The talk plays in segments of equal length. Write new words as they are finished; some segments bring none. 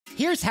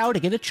Here's how to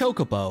get a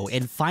chocobo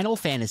in Final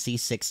Fantasy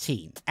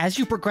XVI. As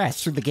you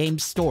progress through the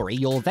game's story,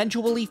 you'll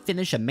eventually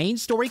finish a main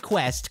story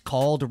quest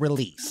called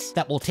Release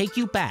that will take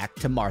you back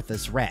to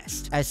Martha's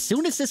Rest. As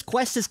soon as this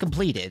quest is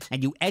completed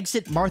and you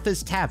exit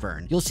Martha's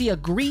Tavern, you'll see a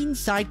green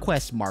side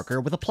quest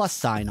marker with a plus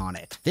sign on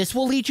it. This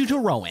will lead you to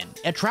Rowan,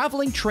 a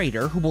traveling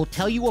trader who will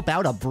tell you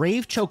about a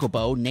brave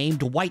chocobo named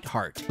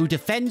Whiteheart, who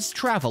defends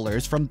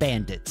travelers from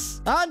bandits.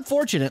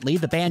 Unfortunately,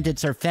 the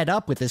bandits are fed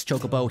up with this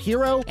chocobo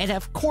hero and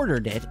have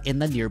cornered it in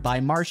the nearby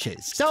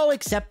marshes. So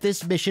accept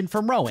this mission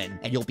from Rowan,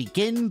 and you'll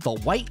begin the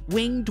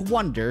White-Winged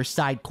Wonder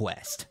side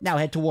quest. Now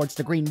head towards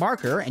the green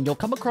marker, and you'll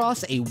come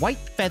across a white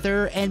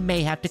feather and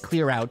may have to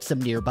clear out some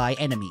nearby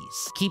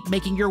enemies. Keep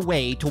making your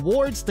way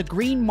towards the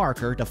green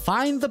marker to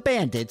find the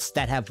bandits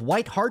that have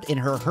Whiteheart and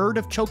her herd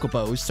of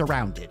chocobos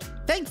surrounded.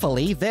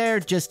 Thankfully, they're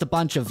just a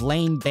bunch of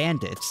lame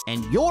bandits,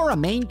 and you're a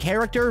main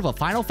character of a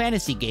Final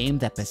Fantasy game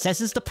that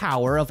possesses the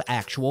power of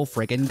actual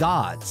friggin'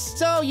 gods.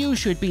 So you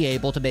should be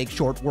able to make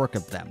short work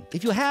of them.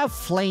 If you have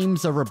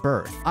Flames of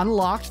Rebirth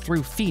unlocked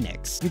through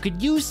Phoenix, you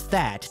could use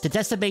that to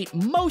decimate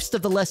most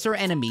of the lesser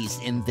enemies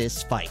in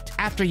this fight.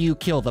 After you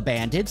kill the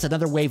bandits,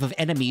 another wave of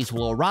enemies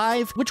will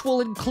arrive, which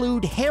will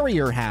include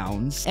Harrier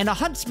Hounds and a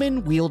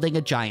huntsman wielding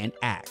a giant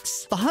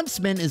axe. The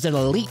huntsman is an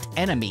elite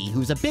enemy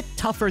who's a bit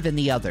tougher than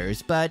the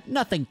others, but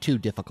nothing too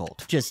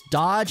difficult. Just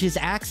dodge his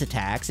axe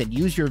attacks and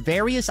use your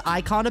various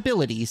icon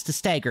abilities to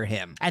stagger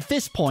him. At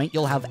this point,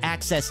 you'll have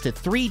access to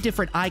 3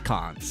 different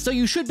icons, so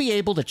you should be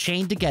able to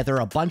chain together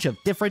a bunch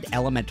of different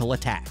elemental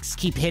attacks.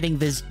 Keep hitting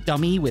this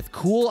dummy with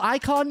cool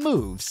icon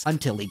moves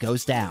until he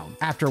goes down.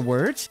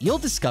 Afterwards, you'll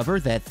discover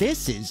that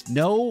this is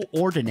no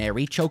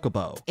ordinary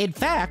chocobo. In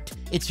fact,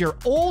 it's your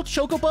old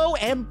chocobo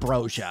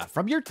Ambrosia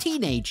from your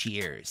teenage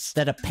years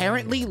that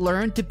apparently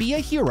learned to be a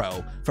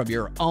hero from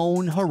your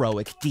own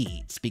heroic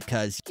deeds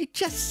because you're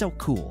just so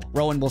cool.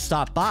 Rowan will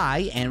stop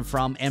by, and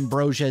from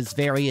Ambrosia's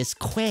various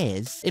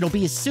quiz, it'll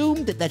be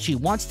assumed that she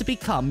wants to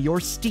become your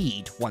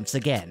steed once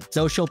again.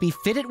 So she'll be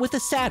fitted with a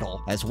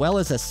saddle, as well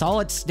as a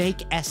Solid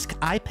Snake-esque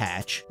eye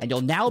patch, and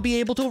you'll now be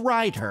able to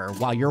ride her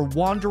while you're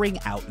wandering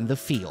out in the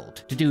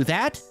field. To do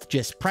that,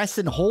 just press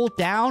and hold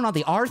down on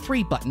the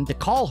R3 button to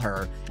call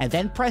her, and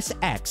then press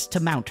X to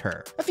mount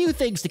her. A few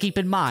things to keep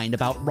in mind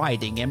about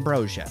riding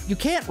Ambrosia. You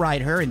can't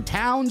ride her in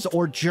towns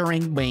or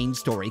during main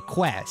story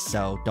quests,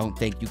 so don't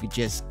think you could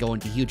just go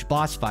into huge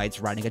boss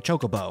fights riding a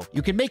chocobo.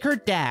 You can make her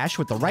dash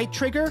with the right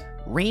trigger,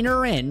 rein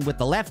her in with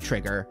the left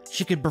trigger.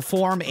 She can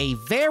perform a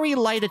very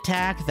light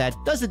attack that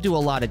doesn't do a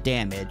lot of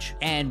damage,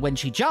 and when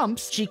she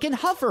jumps, she can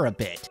hover a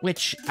bit,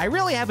 which I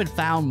really haven't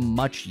found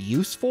much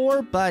use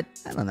for, but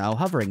I don't know,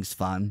 hovering's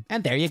fun.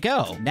 And there you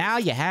go. Now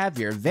you have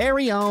your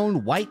very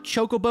own white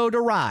chocobo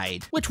to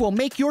ride, which will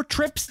make your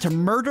trips to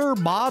murder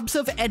mobs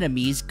of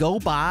enemies go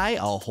by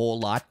a whole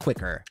lot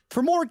quicker.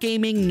 For more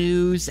gaming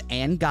news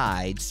and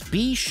guides,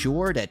 be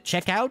sure to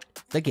check out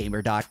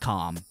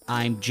thegamer.com.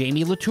 I'm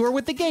Jamie Latour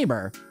with The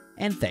Gamer,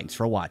 and thanks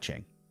for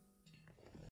watching.